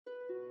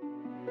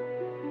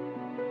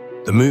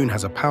The moon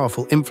has a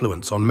powerful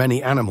influence on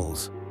many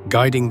animals,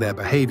 guiding their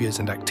behaviors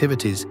and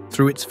activities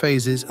through its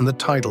phases and the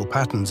tidal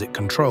patterns it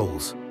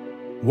controls.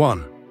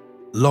 1.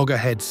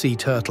 Loggerhead Sea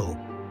Turtle.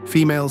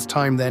 Females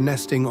time their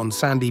nesting on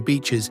sandy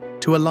beaches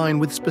to align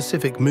with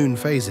specific moon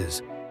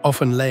phases,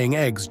 often laying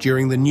eggs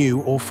during the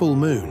new or full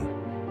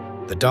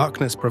moon. The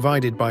darkness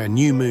provided by a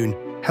new moon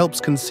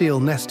helps conceal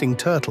nesting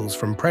turtles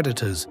from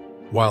predators,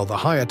 while the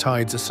higher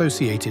tides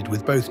associated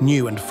with both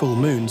new and full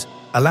moons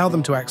allow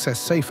them to access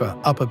safer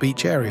upper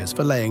beach areas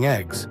for laying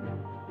eggs.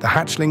 The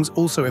hatchlings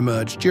also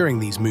emerge during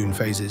these moon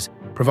phases,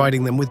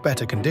 providing them with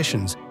better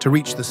conditions to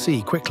reach the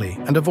sea quickly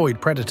and avoid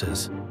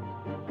predators.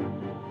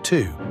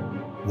 2.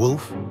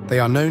 Wolf. They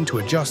are known to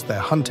adjust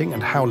their hunting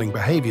and howling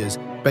behaviors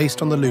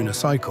based on the lunar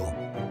cycle.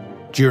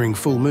 During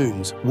full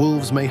moons,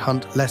 wolves may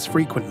hunt less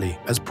frequently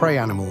as prey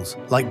animals,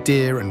 like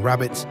deer and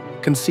rabbits,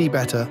 can see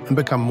better and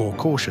become more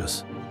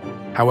cautious.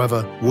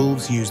 However,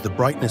 wolves use the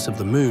brightness of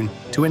the moon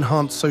to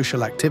enhance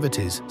social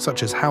activities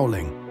such as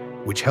howling,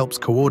 which helps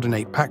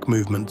coordinate pack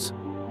movements,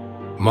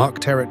 mark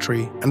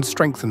territory, and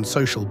strengthen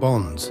social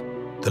bonds.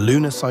 The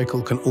lunar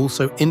cycle can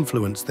also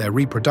influence their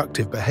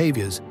reproductive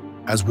behaviors,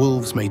 as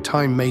wolves may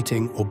time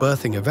mating or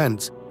birthing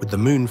events with the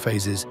moon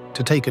phases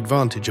to take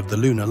advantage of the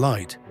lunar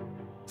light.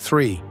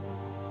 3.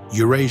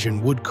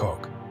 Eurasian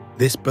Woodcock.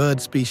 This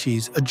bird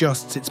species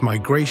adjusts its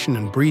migration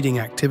and breeding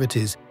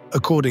activities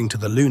according to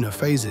the lunar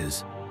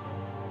phases.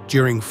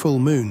 During full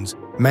moons,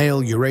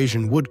 male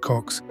Eurasian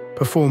woodcocks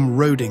perform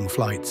roding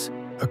flights,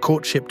 a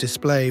courtship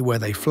display where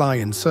they fly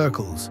in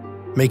circles,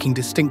 making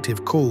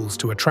distinctive calls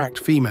to attract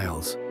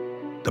females.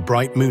 The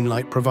bright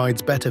moonlight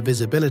provides better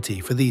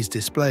visibility for these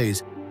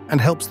displays and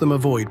helps them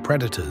avoid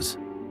predators.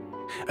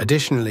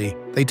 Additionally,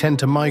 they tend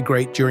to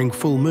migrate during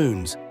full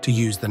moons to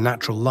use the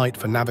natural light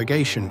for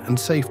navigation and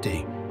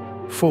safety.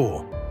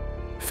 4.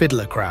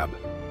 Fiddler Crab.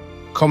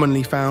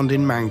 Commonly found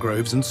in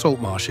mangroves and salt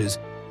marshes,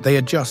 they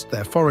adjust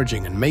their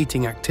foraging and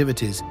mating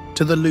activities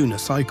to the lunar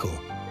cycle,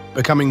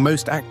 becoming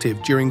most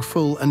active during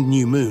full and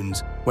new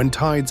moons when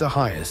tides are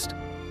highest.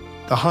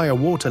 The higher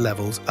water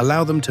levels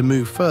allow them to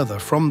move further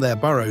from their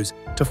burrows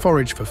to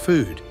forage for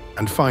food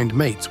and find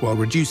mates while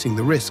reducing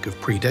the risk of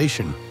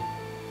predation.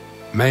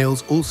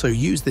 Males also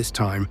use this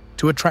time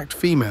to attract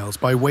females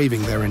by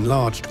waving their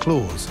enlarged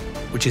claws,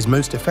 which is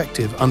most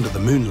effective under the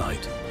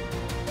moonlight.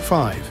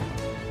 5.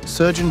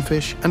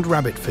 Surgeonfish and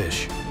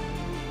Rabbitfish.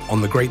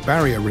 On the Great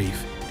Barrier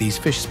Reef, these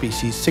fish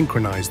species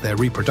synchronize their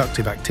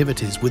reproductive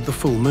activities with the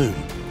full moon.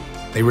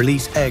 They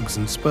release eggs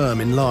and sperm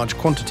in large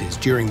quantities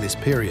during this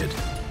period,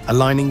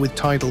 aligning with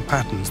tidal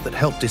patterns that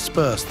help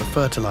disperse the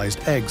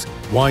fertilized eggs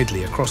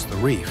widely across the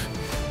reef.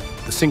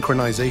 The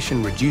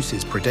synchronization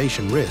reduces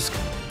predation risk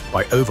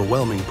by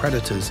overwhelming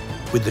predators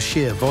with the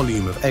sheer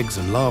volume of eggs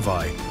and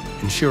larvae,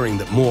 ensuring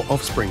that more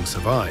offspring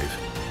survive.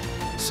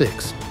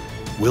 6.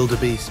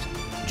 Wildebeest.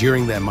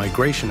 During their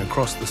migration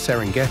across the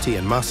Serengeti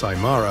and Masai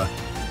Mara,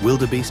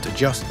 wildebeest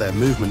adjust their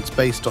movements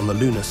based on the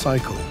lunar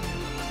cycle.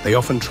 They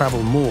often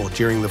travel more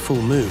during the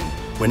full moon,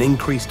 when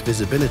increased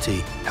visibility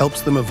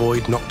helps them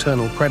avoid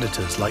nocturnal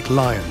predators like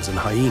lions and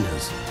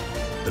hyenas.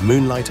 The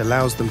moonlight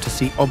allows them to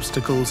see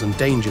obstacles and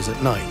dangers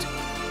at night,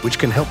 which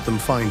can help them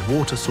find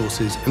water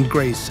sources and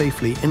graze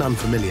safely in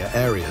unfamiliar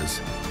areas.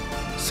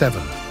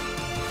 7.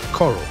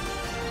 Coral.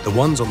 The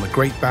ones on the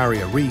Great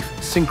Barrier Reef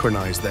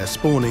synchronize their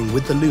spawning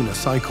with the lunar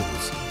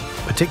cycles,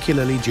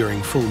 particularly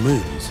during full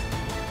moons.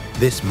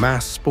 This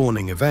mass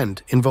spawning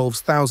event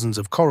involves thousands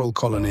of coral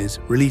colonies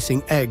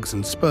releasing eggs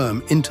and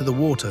sperm into the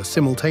water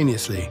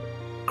simultaneously,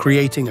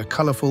 creating a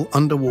colorful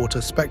underwater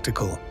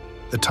spectacle.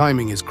 The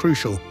timing is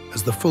crucial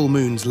as the full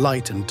moon's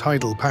light and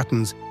tidal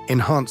patterns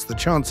enhance the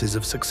chances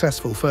of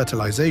successful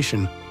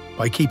fertilization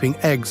by keeping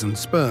eggs and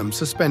sperm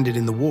suspended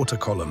in the water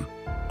column,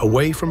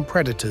 away from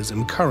predators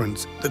and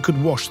currents that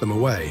could wash them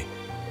away.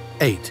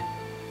 8.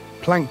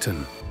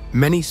 Plankton.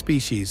 Many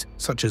species,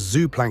 such as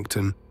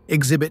zooplankton,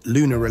 exhibit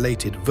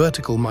lunar-related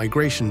vertical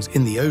migrations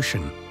in the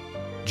ocean.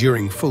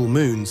 During full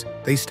moons,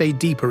 they stay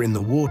deeper in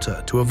the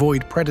water to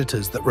avoid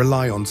predators that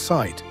rely on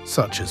sight,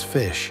 such as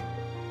fish.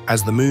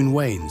 As the moon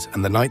wanes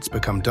and the nights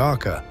become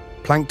darker,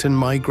 plankton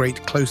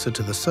migrate closer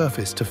to the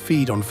surface to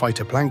feed on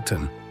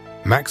phytoplankton,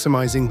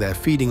 maximizing their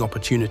feeding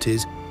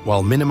opportunities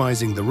while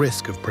minimizing the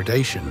risk of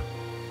predation.